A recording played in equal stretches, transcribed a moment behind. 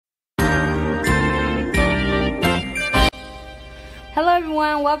Hello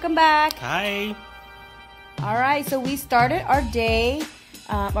everyone, welcome back. Hi. Alright, so we started our day,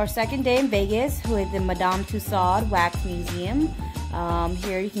 our second day in Vegas with the Madame Tussad Wax Museum.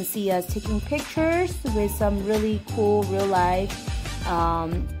 Here you can see us taking pictures with some really cool real life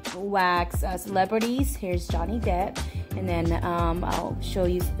wax celebrities. Here's Johnny Depp, and then I'll show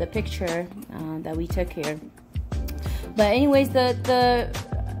you the picture that we took here. But anyways, the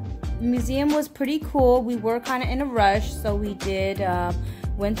museum was pretty cool. We were kind of in a rush, so we did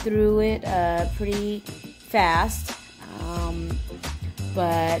went through it pretty fast,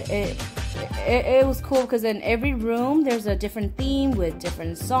 but it was cool because in every room there's a different theme with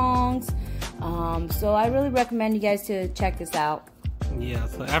different songs. So I really recommend you guys to check this out. Yeah,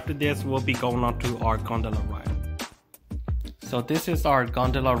 so after this we'll be going on to our gondola ride. So this is our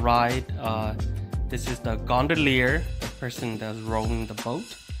gondola ride. This is the gondolier, the person that's rowing the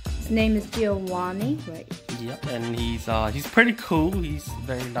boat. His name is Giovanni, right? Yep, and he's pretty cool. He's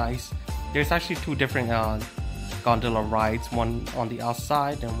very nice. There's actually two different gondola rides, one on the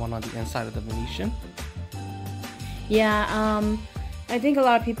outside and one on the inside of the Venetian. Yeah, I think a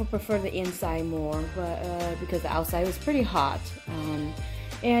lot of people prefer the inside more, but because the outside was pretty hot.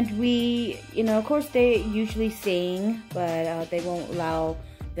 And we, of course they usually sing, but they won't allow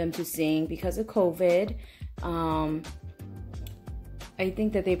them to sing because of COVID. I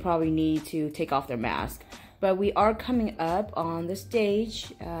think that they probably need to take off their mask. But we are coming up on the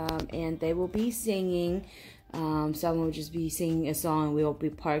stage, and they will be singing. Someone will just be singing a song, and we will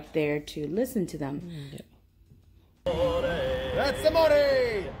be parked there to listen to them. Yep. That's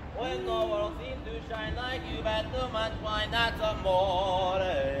amore! When the world seems to shine like you've had too much wine, that's amore.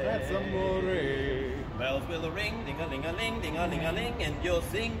 That's amore! Bells will ring, ding-a-ling-a-ling, ding-a-ling-a-ling, and you'll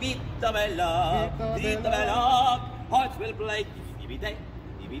sing Vita Bella, Vita Bella. Hearts will play, divide,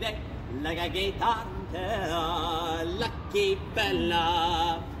 divide, like a guitar, lucky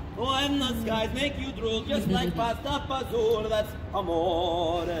fella. When the skies make you drool, just like pasta fazool, that's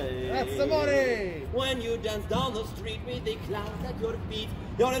amore. That's amore! When you dance down the street with the clouds at your feet,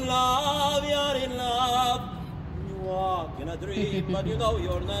 you're in love, you're in love. You walk in a dream, but you know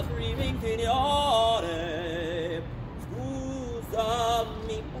you're not dreaming, signore.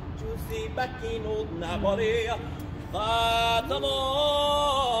 Scusami, but you see back in old Napoli, that's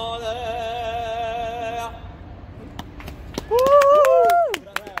amore.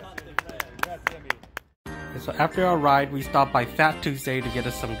 So after our ride, we stopped by Fat Tuesday to get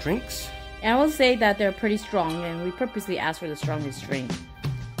us some drinks. And I will say that they're pretty strong, and we purposely asked for the strongest drink.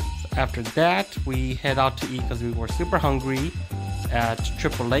 So after that, we head out to eat because we were super hungry at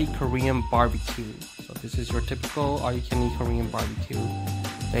AAA Korean Barbecue. So this is your typical all-you-can-eat Korean barbecue.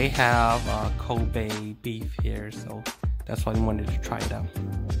 They have Kobe beef here, so that's why we wanted to try it out.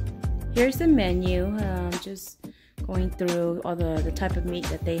 Here's the menu. Just going through all the type of meat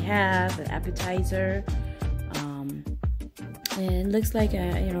that they have, the appetizer. And it looks like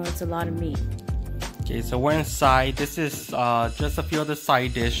it's a lot of meat. Okay, so we're inside. This is just a few of the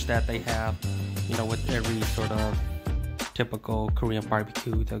side dish that they have, with every sort of typical Korean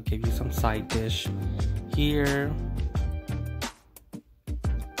barbecue. They'll give you some side dish here.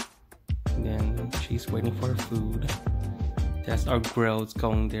 And then she's waiting for her food. That's our grills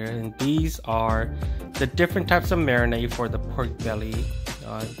going there. And these are the different types of marinade for the pork belly.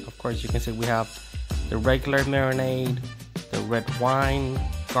 Of course, you can see we have the regular marinade, the red wine,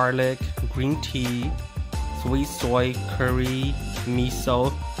 garlic, green tea, sweet soy, curry,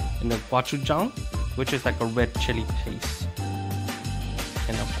 miso, and the gochujang, which is like a red chili paste.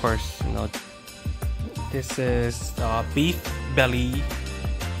 And of course, this is beef belly.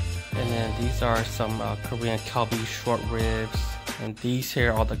 And then these are some Korean kalbi short ribs. And these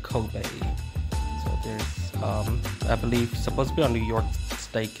here are the Kobe. So there's, I believe, supposed to be a New York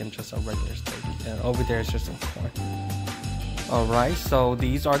steak and just a regular steak. And over there is just some corn. Alright, so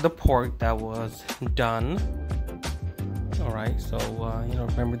these are the pork that was done. Alright, so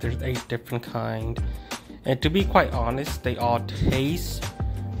remember there's 8 different kind. And to be quite honest, they all taste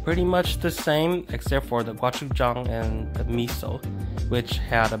pretty much the same except for the gochujang and the miso, which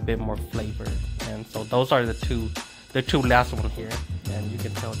had a bit more flavor. And so those are the two last one here. And you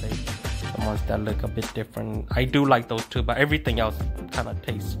can tell the ones that look a bit different. I do like those two, but everything else kind of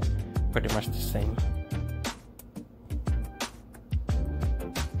tastes pretty much the same.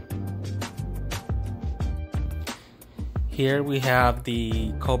 Here we have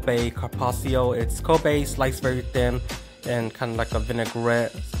the Kobe Carpaccio. It's Kobe sliced very thin and kind of like a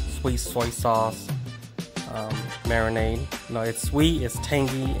vinaigrette, sweet soy sauce marinade. It's sweet, it's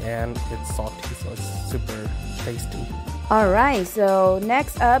tangy, and it's salty, so it's super tasty. Alright, so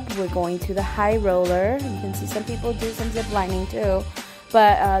next up we're going to the high roller. You can see some people do some zip lining too.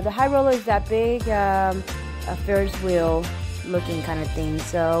 But the high roller is that big a Ferris wheel looking kind of thing.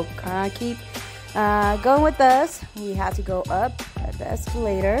 So kind of keep going with us. We have to go up at the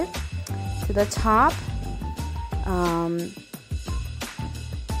escalator to the top.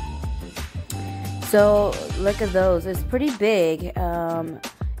 So look at those. It's pretty big.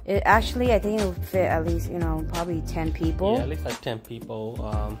 It actually, I think it would fit at least, probably 10 people. Yeah, at least like 10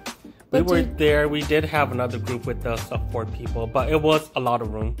 people. We were there. We did have another group with us of 4 people, but it was a lot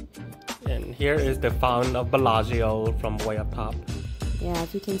of room. And here is the fountain of Bellagio from way up top. Yeah,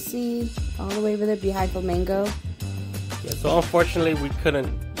 as you can see, all the way over there behind Flamingo. Yeah, so unfortunately we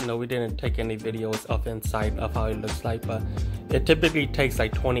couldn't, we didn't take any videos of inside of how it looks like, but it typically takes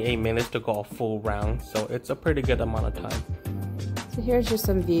like 28 minutes to go a full round, so it's a pretty good amount of time. So here's just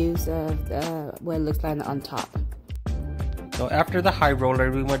some views of what it looks like on top. So after the high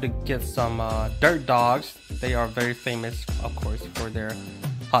roller, we went to get some dirt dogs. They are very famous, of course, for their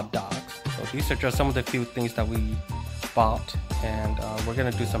hot dogs. So these are just some of the few things that we bought, and we're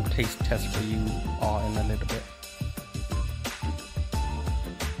gonna do some taste tests for you all in a little bit.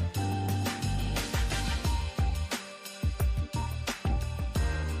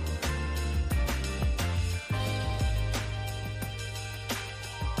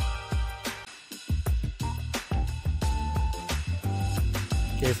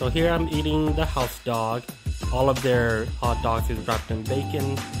 Okay, so here I'm eating the house dog. All of their hot dogs is wrapped in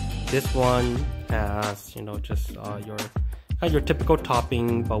bacon. This one has, just your typical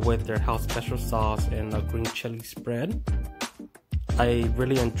topping, but with their house special sauce and a green chili spread. I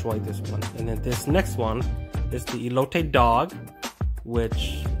really enjoy this one. And then this next one is the elote dog,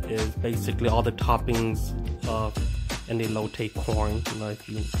 which is basically all the toppings of an elote corn. If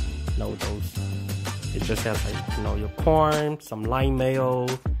you know those. It just has like, your corn, some lime mayo,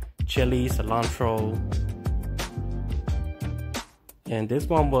 chili, cilantro. And this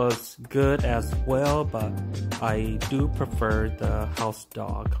one was good as well, but I do prefer the house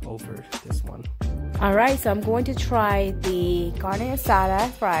dog over this one. Alright, so I'm going to try the carne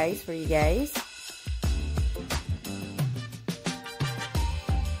asada fries for you guys.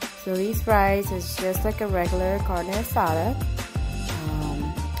 So these fries is just like a regular carne asada.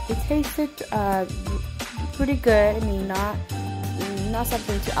 It tasted pretty good. I mean, not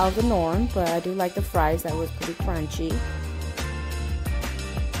something too out of the norm, but I do like the fries. That was pretty crunchy.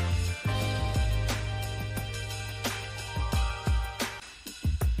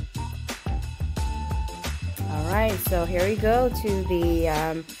 Alright, so here we go to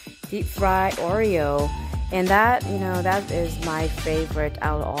the deep fried Oreo. And that, that is my favorite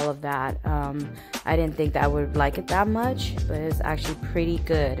out of all of that. I didn't think that I would like it that much, but it's actually pretty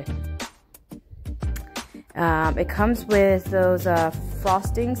good. It comes with those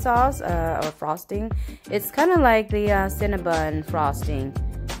frosting sauce, or frosting. It's kind of like the Cinnabon frosting.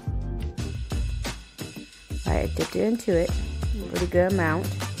 I dipped it into it, a pretty good amount.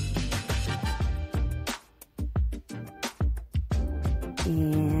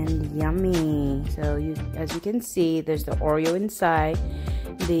 And yummy. So as you can see, there's the Oreo inside.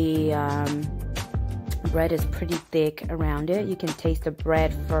 The bread is pretty thick around it. You can taste the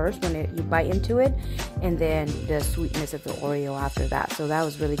bread first when you bite into it, and then the sweetness of the Oreo after that. So that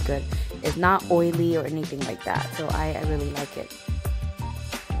was really good. It's not oily or anything like that, so I really like it.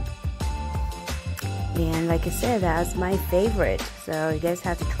 And like I said, that's my favorite, so you guys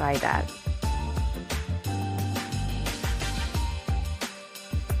have to try that.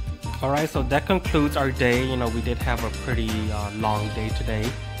 Alright, so that concludes our day. We did have a pretty long day today.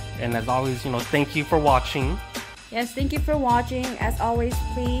 And as always, thank you for watching. Yes, thank you for watching. As always,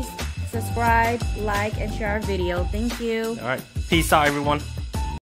 please subscribe, like, and share our video. Thank you. Alright, peace out, everyone.